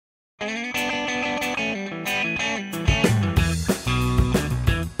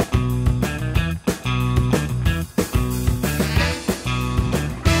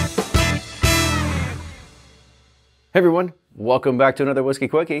Hey everyone, welcome back to another Whiskey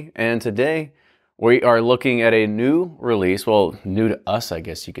Quickie, and today we are looking at a new release, well, new to us, I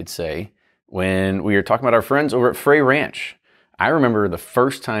guess you could say, when we are talking about our friends over at Frey Ranch. I remember the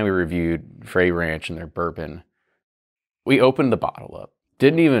first time we reviewed Frey Ranch and their bourbon, we opened the bottle up,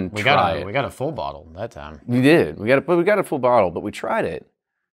 didn't even try it. We got a full bottle that time. We did, we got a full bottle, but we tried it,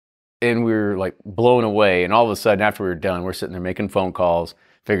 and we were like blown away, and all of a sudden after we were done, we're sitting there making phone calls,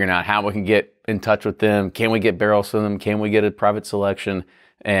 figuring out how we can get in touch with them. Can we get barrels from them? Can we get a private selection?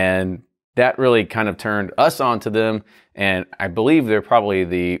 And that really kind of turned us on to them. And I believe they're probably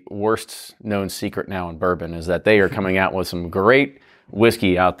the worst known secret now in bourbon is that they are coming out with some great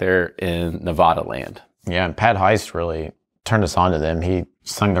whiskey out there in Nevada land. Yeah, and Pat Heist really turned us on to them. He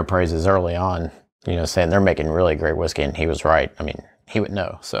sung their praises early on, you know, saying they're making really great whiskey, and he was right. I mean, he would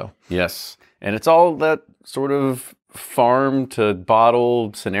know, so. Yes, and it's all that sort of farm to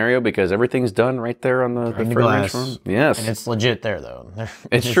bottle scenario because everything's done right there on the Frey Ranch farm. Yes. And it's legit there though.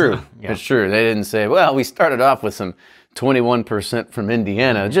 It's true. Yeah. It's true. They didn't say, well, we started off with some 21% from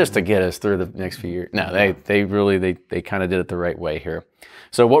Indiana just to get us through the next few years. No, they really kind of did it the right way here.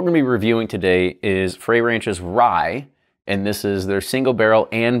 So what we're going to be reviewing today is Frey Ranch's Rye, and this is their single barrel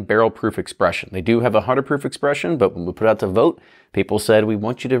and barrel proof expression. They do have a 100 proof expression, but when we put out to vote, people said, we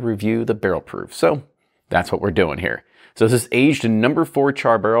want you to review the barrel proof. So that's what we're doing here. So this is aged in number 4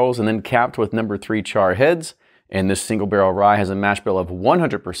 char barrels and then capped with number 3 char heads. And this single barrel rye has a mash bill of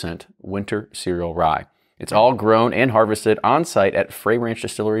 100% winter cereal rye. It's all grown and harvested on site at Frey Ranch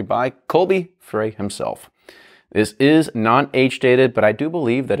Distillery by Colby Frey himself. This is non-age dated, but I do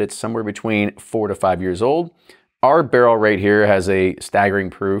believe that it's somewhere between 4 to 5 years old. Our barrel right here has a staggering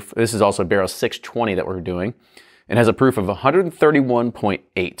proof. This is also barrel 620 that we're doing. It has a proof of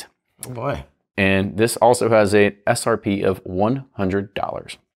 131.8. Oh boy. And this also has a MSRP of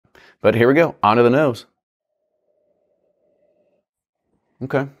 $100. But here we go, onto the nose.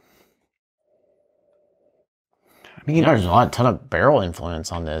 Okay. I mean, there's a ton of barrel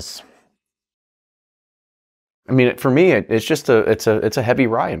influence on this. I mean, for me, it's just it's a heavy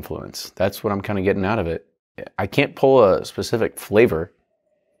rye influence. That's what I'm kind of getting out of it. I can't pull a specific flavor.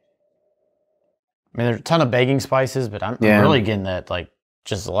 I mean, there's a ton of baking spices, but I'm really getting that, like,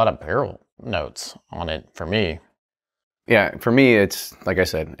 just a lot of barrel notes on it for me. Yeah, for me, it's, like I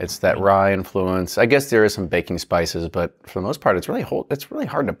said, it's that rye influence. I guess there is some baking spices, but for the most part, it's really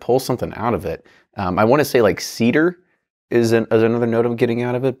hard to pull something out of it. I want to say like cedar is another note I'm getting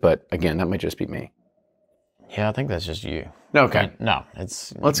out of it, but again, that might just be me. Yeah, I think that's just you. Okay. No,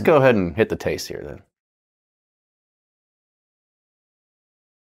 it's... Let's go ahead and hit the taste here then.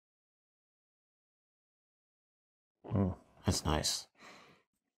 That's nice.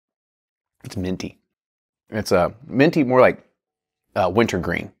 It's minty. It's minty, more like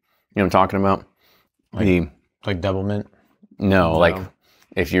wintergreen. You know what I'm talking about? Like double mint? No, like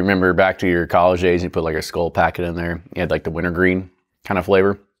if you remember back to your college days, you put like a skull packet in there. You had like the wintergreen kind of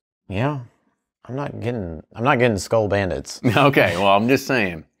flavor. Yeah, I'm not getting skull bandits. Okay, well I'm just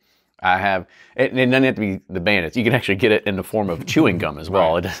saying. I have it doesn't have to be the bandits. You can actually get it in the form of chewing gum as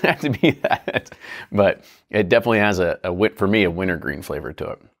well. Right. It doesn't have to be that, but it definitely has for me a wintergreen flavor to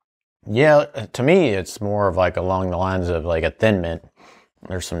it. Yeah, to me, it's more of like along the lines of like a thin mint.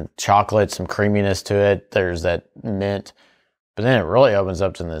 There's some chocolate, some creaminess to it. There's that mint, but then it really opens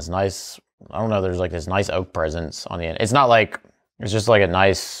up to this nice, I don't know, there's like this nice oak presence on the end. It's not like, it's just like a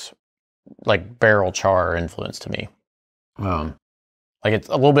nice, like barrel char influence to me. Like it's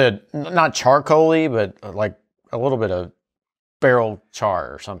a little bit, not charcoaly, but like a little bit of barrel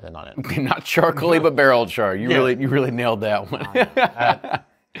char or something on it. Not charcoaly, but barrel char. You really nailed that one.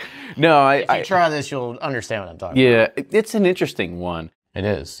 No, if you try this, you'll understand what I'm talking about. Yeah, it's an interesting one. It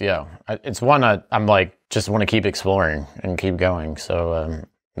is, yeah. It's one I'm like, just want to keep exploring and keep going. So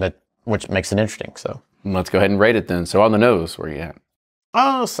which makes it interesting, so. Let's go ahead and rate it then. So on the nose, where are you at?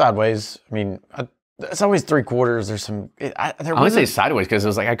 Oh, sideways. I mean, it's always 3/4. There's some, I want to say sideways because it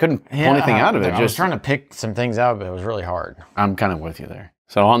was like, I couldn't pull anything out of it. I was trying to pick some things out, but it was really hard. I'm kind of with you there.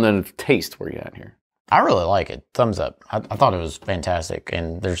 So on the taste, where are you at here? I really like it. Thumbs up. I thought it was fantastic,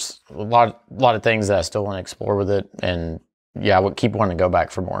 and there's a lot of things that I still want to explore with it, and yeah, I would keep wanting to go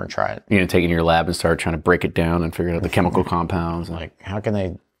back for more and try it. You're gonna take it in your lab and start trying to break it down and figure out the chemical compounds. Like, how can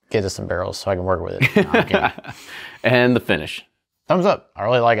they get us some barrels so I can work with it? No, and the finish. Thumbs up. I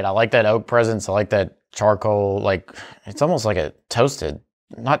really like it. I like that oak presence. I like that charcoal. Like, it's almost like a toasted,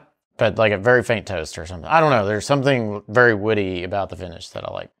 but like a very faint toast or something. I don't know. There's something very woody about the finish that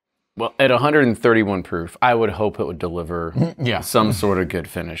I like. Well, at 131 proof, I would hope it would deliver some sort of good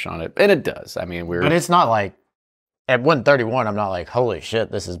finish on it. And it does. I mean, But it's not like, at 131, I'm not like, holy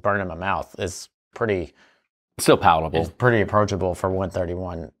shit, this is burning my mouth. It's pretty Still palatable. It's pretty approachable for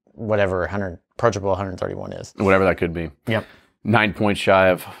 131, whatever approachable 131 is. Whatever that could be. Yep. 9 points shy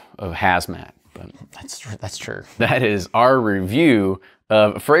of hazmat. But that's true. That is our review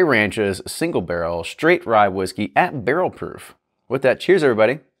of Frey Ranch's single barrel straight rye whiskey at barrel proof. With that, cheers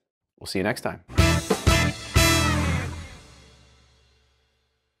everybody. We'll see you next time.